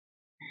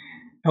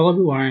Hello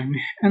everyone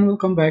and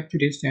welcome back to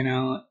this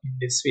channel. In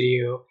this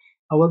video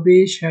I will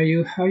be show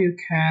you how you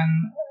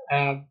can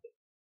add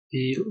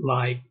the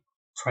live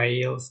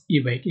trails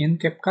effect in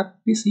CapCut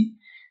PC.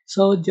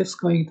 So just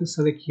going to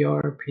select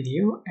your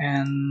video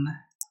and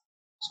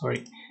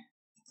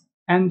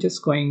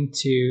just going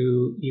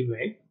to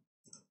effect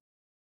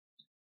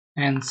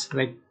and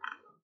select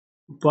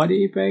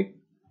body effect,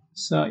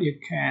 so you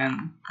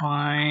can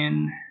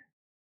find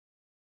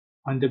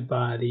on the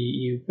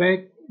body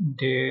effect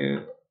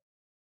the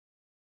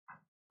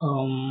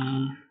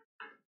um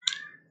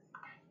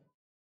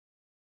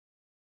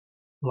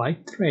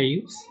light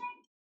trails.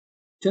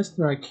 Just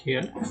right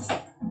here,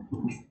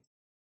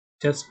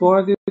 just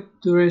for the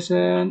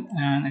duration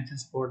and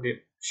adjust for the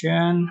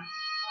option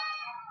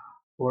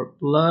for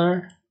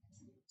blur,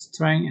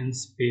 strength and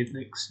speed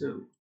like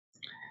so.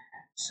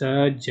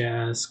 So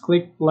just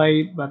click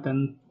play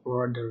button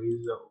for the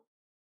result.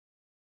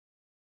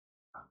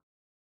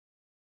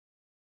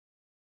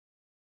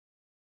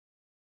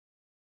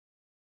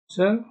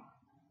 So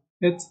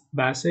it's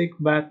basic,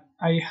 but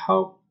I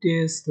hope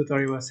this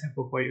tutorial was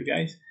helpful for you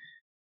guys.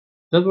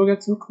 Don't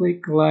forget to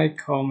click like,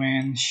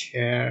 comment,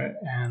 share,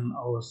 and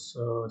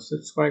also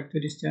subscribe to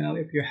this channel.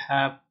 If you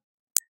have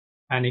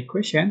any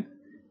question,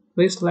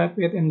 please leave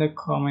it in the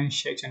comment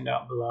section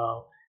down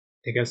below.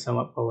 Thank you so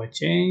much for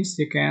watching.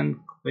 You can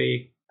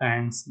click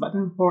thanks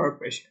button for a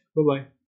question. Bye bye.